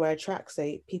cornrows and wear a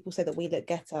tracksuit, people say that we look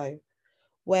ghetto.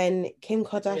 When Kim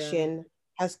Kardashian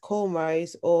has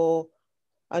cornrows, or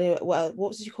I don't know, what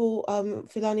was you call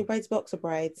Filani braids, boxer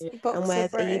braids, and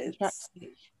wears a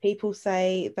tracksuit, people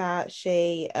say that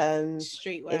she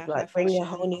streetwear, is like bringing a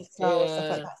whole new style and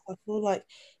stuff like that. So I feel like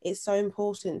it's so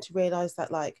important to realize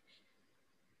that like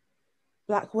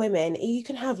Black women, you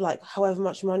can have like however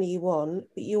much money you want,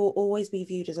 but you will always be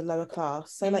viewed as a lower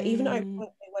class. So like even Oprah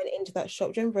went into that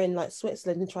shop, do you remember, in like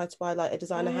Switzerland and tried to buy like a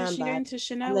designer handbag. She going to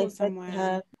Chanel or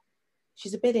somewhere.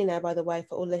 She's a billionaire, by the way,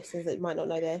 for all listeners that might not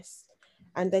know this.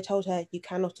 And they told her, you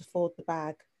cannot afford the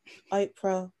bag.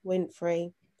 Oprah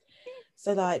Winfrey.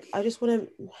 So like, I just want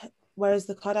to, whereas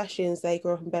the Kardashians, they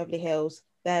grew up in Beverly Hills,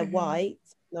 they're white,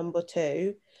 number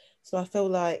 2. So I feel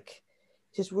like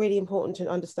it's just really important to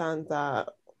understand that.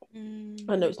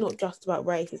 I know it's not just about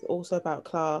race, it's also about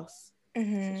class. Such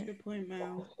a good point,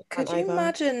 Mel. Could you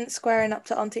imagine squaring up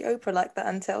to Auntie Oprah like that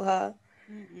and tell her?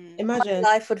 Imagine.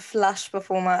 My life would flash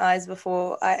before my eyes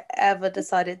before I ever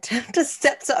decided to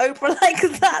step to Oprah like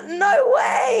that. No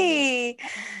way.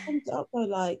 Up though,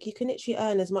 like you can literally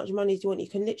earn as much money as you want. You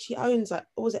can literally own like,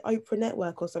 what was it, Oprah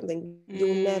Network or something?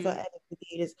 You'll never ever be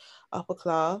viewed as upper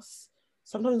class.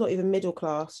 Sometimes not even middle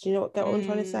class. Do you know what I'm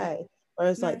trying to say?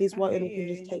 Whereas like these white women can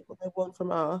just take what they want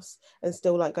from us and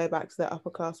still like go back to their upper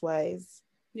class ways.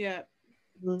 Yeah.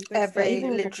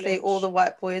 Literally all the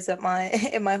white boys at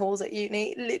in my halls at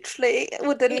uni literally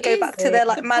wouldn't go back to their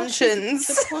like mansions.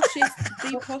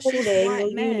 The poshest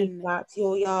white men. That's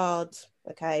your yard.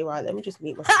 Okay, right, let me just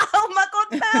meet myself. Oh my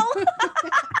god, Mel.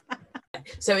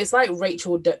 So it's like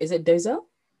Rachel, is it Dozer?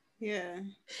 Yeah.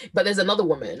 But there's another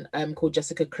woman called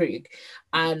Jessica Krug,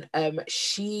 and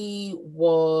she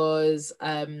was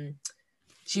a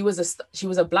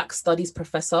Black Studies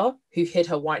professor who hid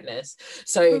her whiteness.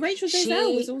 So Rachel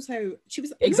Dolezal was also, she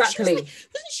was exactly. Wasn't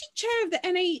she chair of the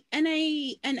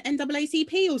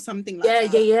NAACP or something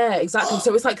like that. Yeah, exactly.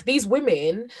 So it's like these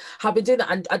women have been doing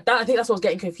that, and I think that's what I was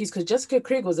getting confused, because Jessica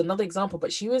Krieger was another example,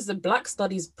 but she was a Black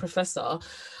Studies professor.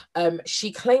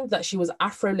 She claimed that she was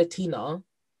Afro-Latina,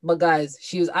 but guys,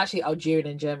 she was actually Algerian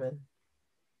and German.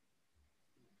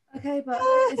 Okay, but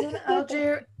isn't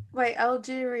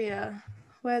Algeria?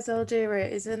 Where's Algeria?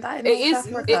 Isn't that in North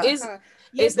Africa? It is.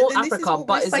 Yeah, it's North Africa,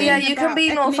 but you can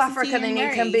be North African and you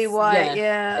can be white.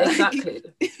 Yeah. Exactly.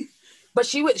 But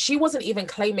she wasn't even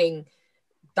claiming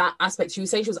that aspect. She was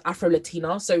saying she was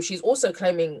Afro-Latina, so she's also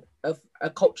claiming a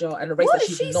culture and a race that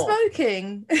she's not. What is she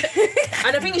smoking?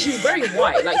 And the thing is, she's very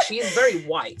white. Like, she is very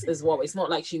white as well. It's not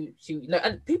like she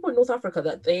and people in North Africa,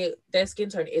 that their skin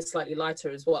tone is slightly lighter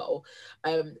as well.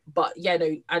 But yeah,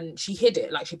 no, and she hid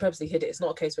it. Like, she purposely hid it. It's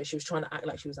not a case where she was trying to act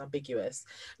like she was ambiguous.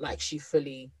 Like, she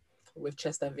fully, with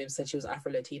chest and vim, said she was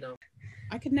Afro-Latina.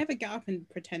 I could never get up and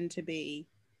pretend to be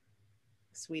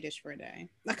Swedish for a day.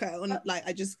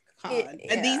 I just can't.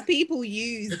 Yeah. And these people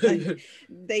use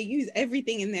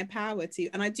everything in their power to,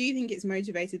 and I do think it's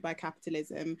motivated by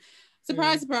capitalism.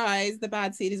 Surprise, the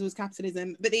bad seed was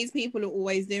capitalism, but these people are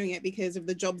always doing it because of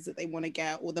the jobs that they want to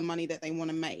get or the money that they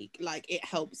want to make. Like, it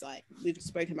helps, like we've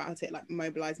spoken about it, like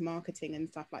mobilize marketing and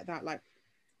stuff like that. Like,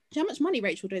 how much money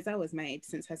Rachel Dolezal has made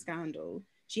since her scandal?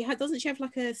 Doesn't she have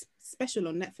like a special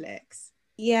on Netflix?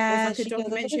 Yeah, there's like a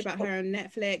documentary about her on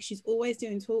Netflix. She's always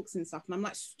doing talks and stuff, and I'm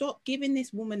like, stop giving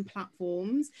this woman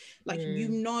platforms. Like, you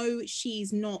know,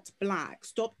 she's not Black.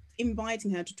 Stop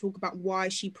inviting her to talk about why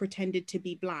she pretended to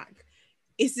be Black.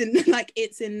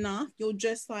 It's enough. You're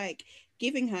just like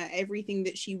giving her everything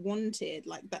that she wanted.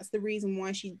 Like, that's the reason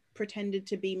why she pretended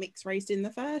to be mixed race in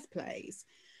the first place.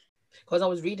 Because I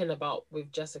was reading about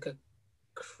with Jessica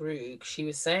Krug, she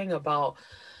was saying about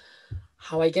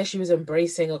how I guess she was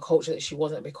embracing a culture that she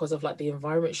wasn't because of like the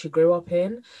environment she grew up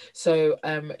in. So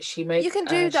she made you can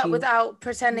do that without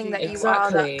pretending that you are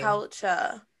that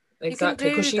culture. Exactly,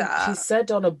 because she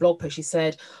said on a blog post, she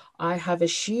said, I have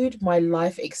eschewed my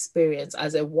life experience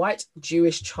as a white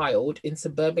Jewish child in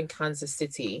suburban Kansas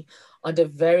City under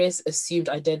various assumed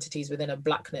identities within a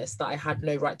Blackness that I had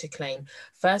no right to claim.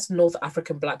 First North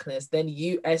African Blackness, then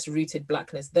US rooted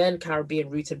Blackness, then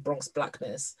Caribbean rooted Bronx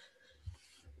Blackness.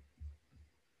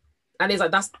 And it's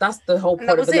like, that's the whole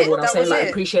point of the little one. I'm saying, like,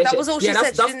 appreciation. That was all she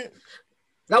said.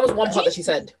 That was one part that she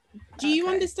said. Do you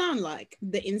understand, like,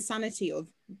 the insanity of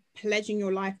pledging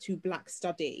your life to Black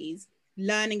studies,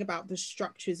 learning about the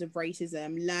structures of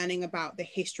racism, learning about the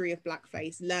history of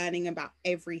blackface, learning about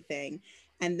everything,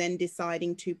 and then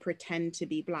deciding to pretend to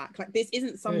be Black? Like, this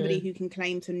isn't somebody who can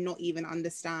claim to not even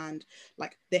understand,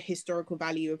 like, the historical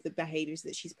value of the behaviors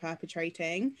that she's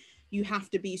perpetrating. You have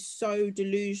to be so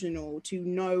delusional to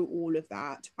know all of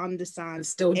that, understand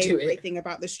still everything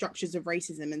about the structures of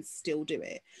racism and still do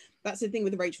it. That's the thing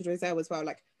with Rachel Dolezal as well.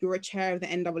 Like, you're a chair of the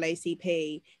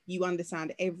NAACP, you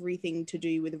understand everything to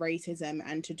do with racism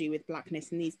and to do with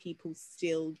Blackness, and these people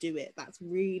still do it. That's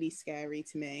really scary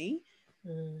to me.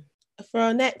 For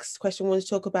our next question, we want to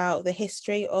talk about the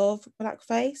history of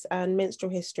blackface and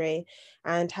minstrel history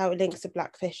and how it links to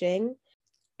blackfishing.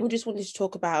 We just wanted to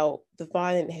talk about the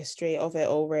violent history of it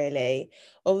all, really.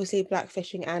 Obviously,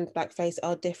 blackfishing and blackface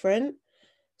are different.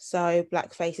 So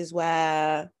blackface is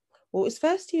where, well, it was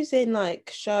first used in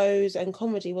like shows and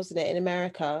comedy, wasn't it, in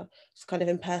America, to kind of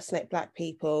impersonate Black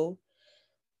people,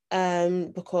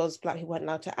 because Black people weren't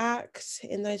allowed to act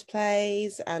in those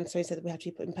plays. And so he said that we have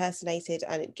to be impersonated,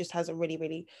 and it just has a really,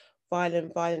 really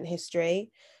violent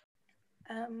history.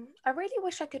 I really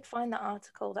wish I could find the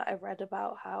article that I read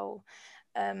about how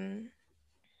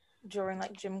during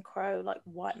like Jim Crow, like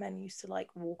white men used to like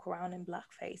walk around in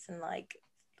blackface and like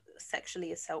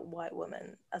sexually assault white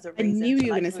women as a reason. I knew you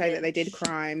were like, going to say that they did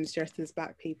crimes dressed as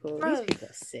Black people. These people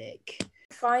are sick.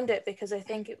 Find it, because I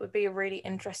think it would be a really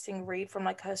interesting read from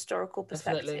like a historical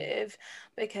perspective. Definitely.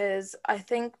 Because I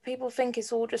think people think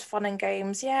it's all just fun and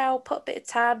games. Yeah, I'll put a bit of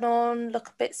tan on, look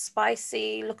a bit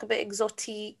spicy, look a bit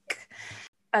exotic,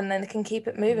 and then can keep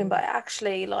it moving. But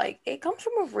actually, like, it comes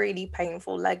from a really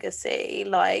painful legacy,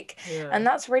 like, and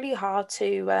that's really hard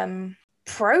to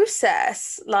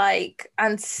process, like,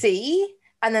 and see,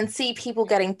 and then see people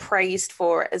getting praised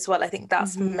for it as well. I think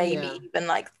that's maybe even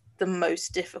like the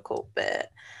most difficult bit.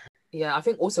 Yeah, I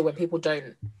think also when people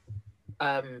don't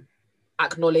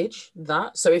acknowledge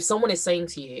that. So if someone is saying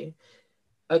to you,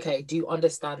 okay, do you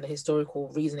understand the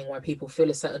historical reasoning why people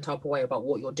feel a certain type of way about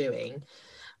what you're doing?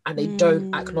 And they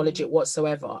don't acknowledge it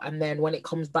whatsoever. And then when it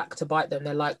comes back to bite them,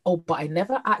 they're like, oh, but I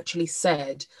never actually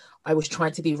said I was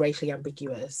trying to be racially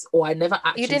ambiguous, or I never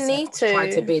actually you didn't said need I was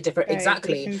trying to be different. Right,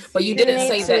 exactly. But you didn't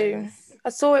say that. I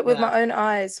saw it with Yeah. my own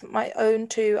eyes, my own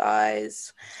two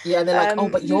eyes. Yeah, and they're like, oh,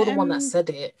 Um, but you're the one that said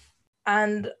it.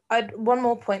 And I'd one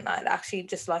more point that I'd actually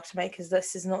just like to make is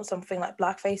this is not something like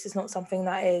blackface is not something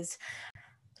that is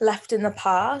left in the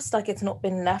past. Like, it's not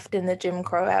been left in the Jim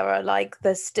Crow era. Like,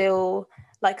 there's still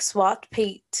like Zwarte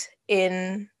Piet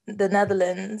in the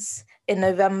Netherlands in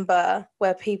November,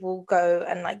 where people go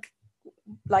and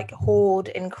like hoard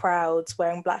in crowds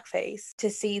wearing blackface. To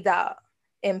see that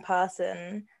in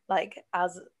person, like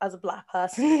as a black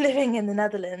person living in the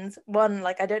Netherlands, one,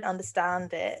 like, I don't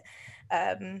understand it,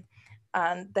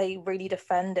 and they really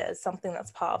defend it as something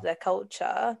that's part of their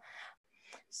culture.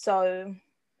 So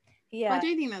yeah, I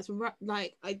don't think that's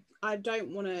like I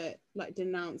don't want to like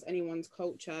denounce anyone's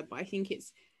culture, but I think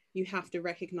it's, you have to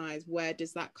recognize, where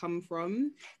does that come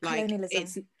from? Like, colonialism.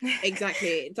 it's exactly,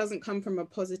 it doesn't come from a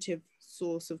positive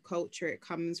source of culture. It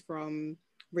comes from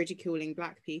ridiculing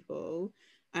black people.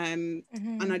 And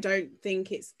I don't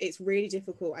think it's really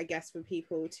difficult, I guess, for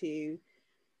people to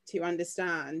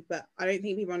understand, but I don't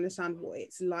think people understand what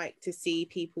it's like to see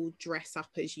people dress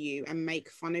up as you and make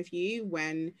fun of you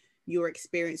when your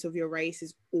experience of your race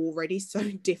is already so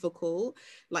difficult.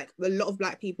 Like, a lot of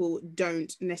black people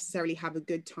don't necessarily have a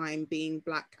good time being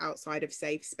black outside of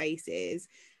safe spaces,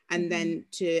 and then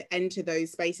to enter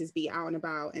those spaces, be out and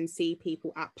about, and see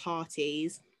people at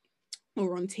parties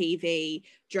or on TV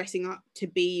dressing up to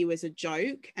be you as a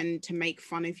joke and to make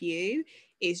fun of you,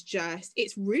 is just,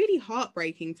 it's really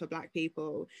heartbreaking for black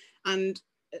people. And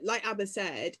like Abba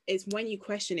said, it's when you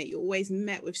question it, you're always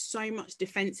met with so much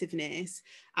defensiveness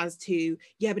as to,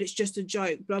 yeah, but it's just a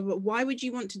joke, blah, blah. Why would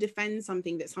you want to defend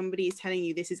something that somebody is telling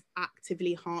you, this is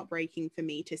actively heartbreaking for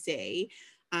me to see?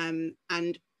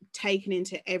 And taken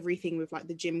into everything with like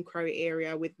the Jim Crow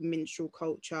era, with minstrel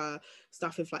culture,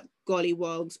 stuff with like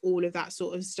gollywogs, all of that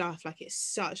sort of stuff. Like, it's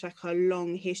such like a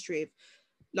long history of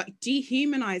like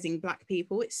dehumanizing black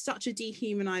people. It's such a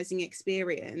dehumanizing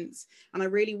experience, and I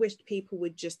really wished people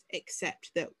would just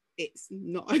accept that it's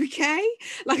not okay.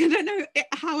 Like, I don't know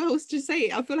how else to say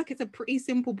it. I feel like it's a pretty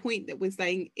simple point that we're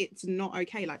saying it's not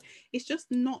okay. Like, it's just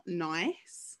not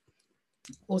nice.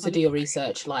 Also, do your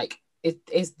research. Like,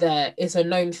 it's a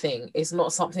known thing. It's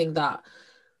not something that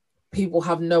people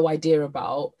have no idea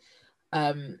about.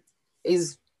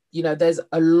 Is, you know, there's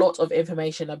a lot of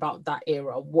information about that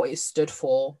era, what it stood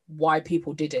for, why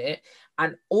people did it,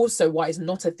 and also why it's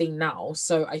not a thing now.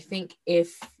 So I think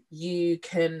if you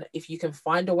can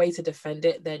find a way to defend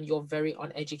it, then you're very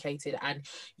uneducated and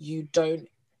you don't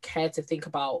care to think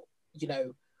about, you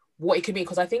know, what it could mean.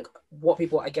 Because I think what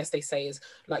people, I guess, they say is,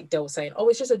 like they were saying, oh,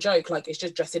 it's just a joke, like it's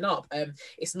just dressing up.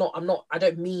 It's not, I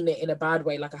don't mean it in a bad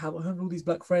way, like I have all these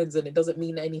black friends and it doesn't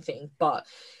mean anything. But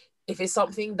if it's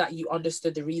something that you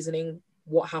understood the reasoning,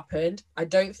 what happened, I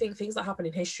don't think things that happen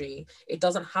in history, it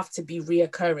doesn't have to be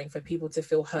reoccurring for people to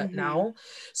feel hurt now.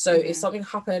 So if something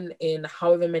happened in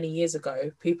however many years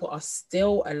ago, people are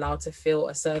still allowed to feel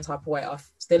a certain type of way, are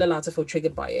still allowed to feel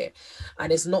triggered by it.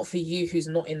 And it's not for you who's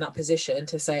not in that position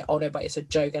to say, oh no, but it's a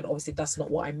joke, and obviously that's not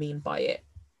what I mean by it.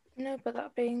 No, but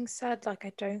that being said, like,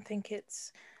 I don't think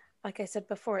it's, like I said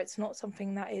before, it's not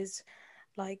something that is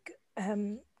like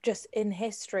just in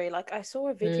history. Like, I saw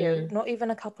a video not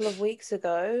even a couple of weeks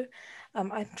ago. I'm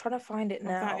trying to find it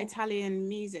now. That Italian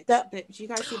music. Did you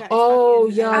guys see that? Oh,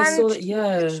 Italian, yeah, I saw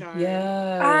it.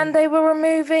 Yeah. And they were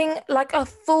removing like a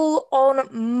full-on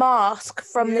mask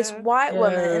from this white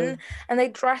woman, and they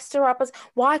dressed her up as.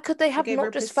 Why could they have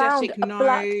not just found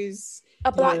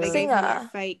a black they singer? gave them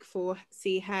like fake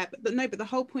 4C hair, but the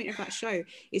whole point of that show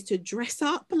is to dress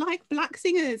up like black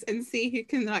singers and see who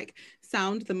can like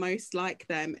sound the most like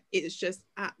them. It's just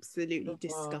absolutely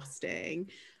disgusting.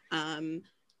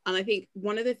 And I think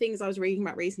one of the things I was reading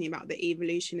about recently about the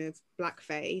evolution of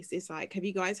blackface is like, have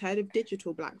you guys heard of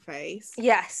digital blackface?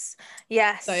 Yes.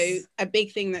 So a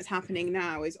big thing that's happening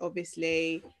now is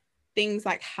obviously things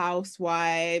like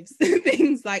Housewives,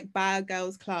 things like Bad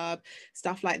Girls Club,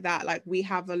 stuff like that. Like, we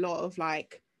have a lot of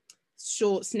like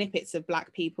short snippets of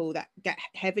black people that get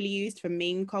heavily used for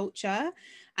meme culture,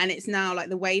 and it's now like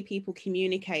the way people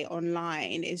communicate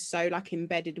online is so like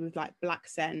embedded with like black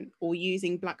scent, or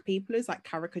using black people as like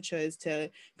caricatures to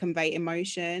convey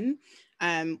emotion,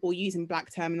 or using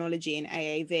black terminology in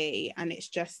AAV. And it's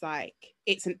just like,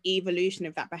 it's an evolution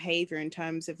of that behavior, in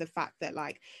terms of the fact that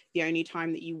like the only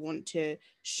time that you want to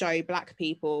show black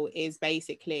people is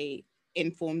basically in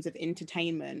forms of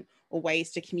entertainment or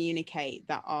ways to communicate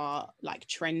that are like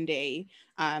trendy,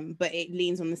 but it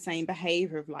leans on the same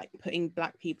behavior of like putting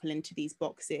black people into these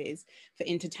boxes for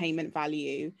entertainment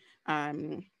value,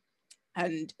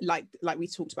 and like we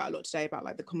talked about a lot today about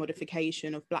like the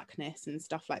commodification of blackness and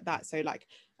stuff like that. So like,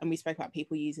 and we spoke about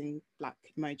people using black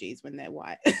emojis when they're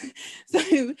white.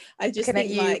 So I just looking think at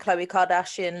you, like, Khloe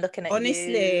Kardashian, looking at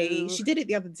honestly, you. she did it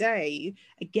the other day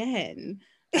again.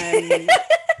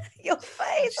 Your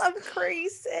face, I'm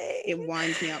creasing. It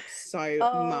winds me up so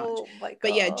much. My God.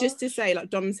 But yeah, just to say,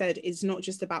 like Dom said, it's not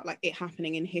just about like it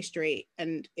happening in history,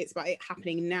 and it's about it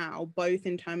happening now, both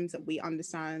in terms that we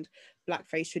understand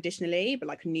blackface traditionally, but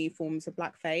like new forms of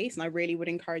blackface. And I really would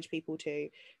encourage people to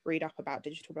read up about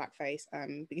digital blackface,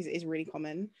 because it is really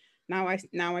common. Now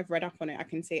I've read up on it, I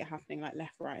can see it happening like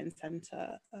left, right, and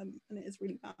centre, and it is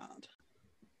really bad.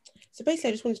 So basically,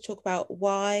 I just wanted to talk about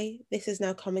why this is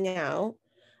now coming out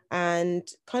and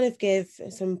kind of give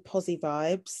some posy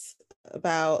vibes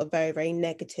about a very, very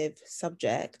negative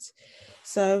subject.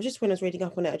 So just when I was reading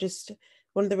up on it,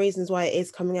 one of the reasons why it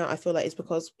is coming out, I feel like, is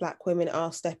because Black women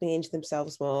are stepping into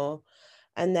themselves more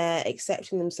and they're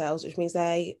accepting themselves, which means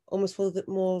they almost feel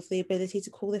more of the ability to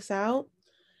call this out.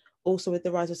 Also, with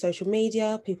the rise of social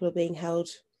media, people are being held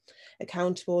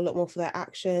accountable a lot more for their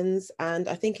actions, and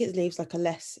I think it leaves like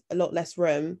a lot less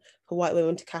room for white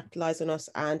women to capitalize on us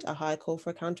and a higher call for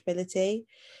accountability.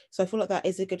 So I feel like that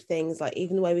is a good thing. Like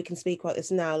even the way we can speak about this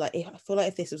now, like I feel like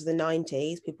if this was the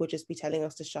 90s, people would just be telling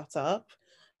us to shut up,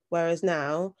 whereas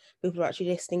now people are actually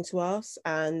listening to us.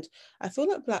 And I feel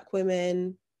like Black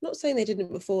women, not saying they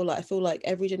didn't before, like I feel like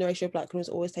every generation of Black women has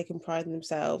always taken pride in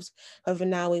themselves. However,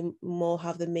 now we more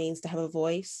have the means to have a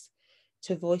voice,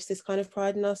 to voice this kind of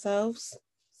pride in ourselves.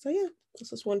 So yeah, I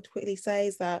just wanted to quickly say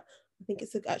is that I think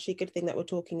it's actually a good thing that we're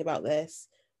talking about this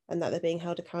and that they're being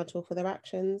held accountable for their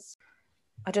actions.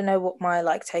 I don't know what my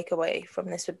like takeaway from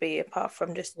this would be, apart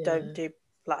from just don't do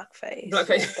blackface. Don't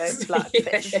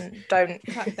blackface. Yeah. Don't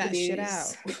cut that shit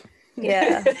out.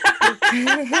 Yeah.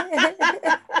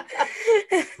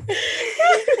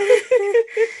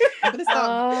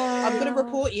 I'm gonna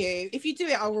report you. If you do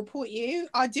it, I'll report you.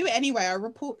 I do it anyway. I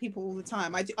report people all the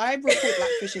time. I report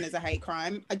blackfishing as a hate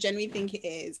crime. I genuinely think it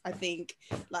is. I think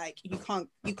like you can't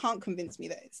convince me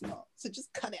that it's not. So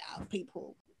just cut it out,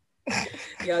 people.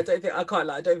 Yeah, I don't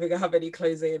think I have any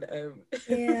closing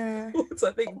yeah. thoughts.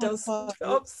 I think does sum it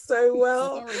up so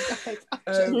well. Sorry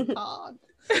guys, I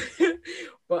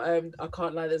but I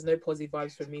can't lie, there's no posy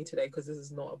vibes from me today because this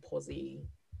is not a posy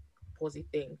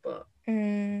thing, but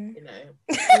you know.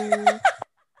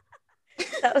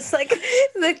 That was like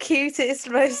the cutest,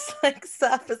 most like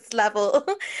surface level.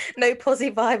 No posy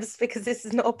vibes because this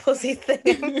is not a posy thing.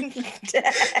 I'm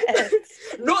dead.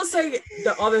 Not saying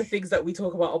the other things that we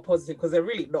talk about are positive because they're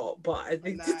really not, but I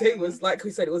think today was, like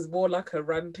we said, it was more like a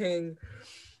ranting,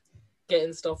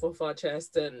 getting stuff off our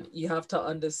chest, and you have to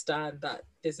understand that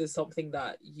this is something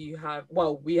that we have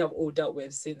all dealt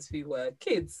with since we were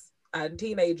kids and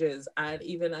teenagers and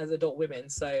even as adult women.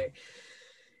 So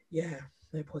yeah,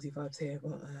 no posy vibes here,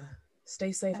 but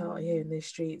stay safe out here in these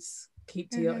streets. Keep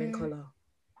to your own colour.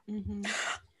 Keep to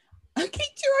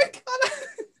your own colour.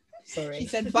 Sorry. She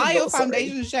said, buy your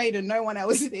foundation shade and no one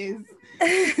else is.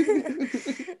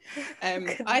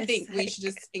 I think we should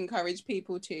just encourage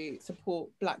people to support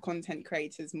Black content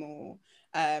creators more,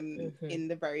 in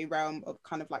the very realm of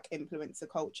kind of like influencer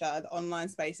culture. The online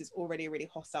space is already a really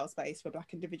hostile space for Black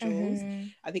individuals.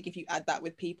 I think if you add that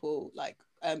with people like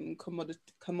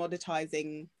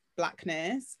commoditizing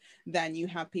Blackness, then you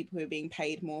have people who are being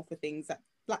paid more for things that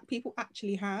Black people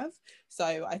actually have.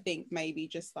 So I think maybe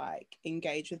just like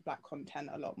engage with Black content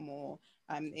a lot more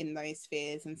in those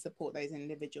spheres and support those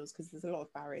individuals, because there's a lot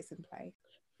of barriers in play.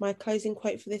 My closing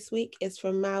quote for this week is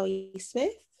from Maui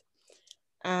Smith,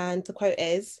 and the quote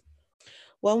is,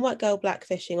 "One white girl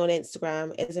blackfishing on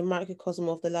Instagram is a microcosm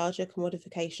of the larger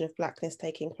commodification of Blackness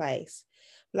taking place.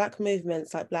 Black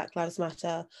movements like Black Lives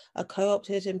Matter are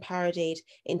co-opted and parodied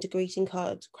into greeting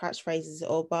card catchphrases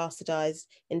or bastardized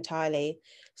entirely.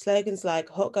 Slogans like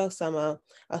Hot Girl Summer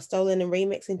are stolen and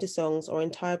remixed into songs or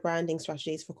entire branding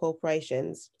strategies for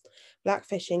corporations.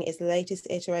 Blackfishing is the latest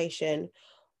iteration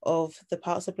of the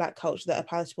parts of Black culture that are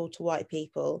palatable to white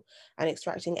people and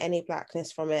extracting any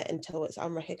Blackness from it until it's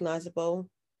unrecognizable."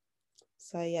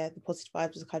 So yeah, the positive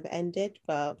vibes have kind of ended,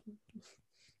 but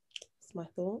that's my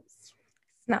thoughts.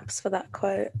 Snaps for that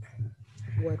quote.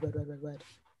 Word.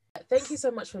 Thank you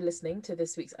so much for listening to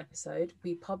this week's episode.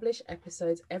 We publish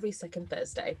episodes every second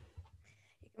Thursday.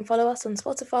 You can follow us on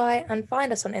Spotify and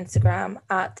find us on Instagram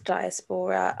at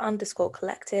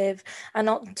diaspora_collective and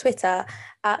on Twitter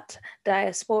at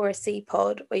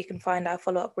diasporacpod, where you can find our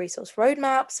follow-up resource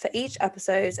roadmaps for each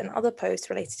episode and other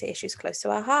posts related to issues close to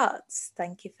our hearts.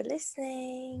 Thank you for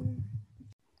listening.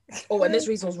 Oh, and this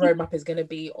resource roadmap is going to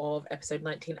be of episode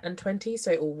 19 and 20,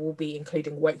 so it will be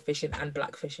including woke fishing and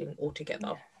black fishing all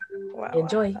together. Wow,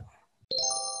 Enjoy. wow.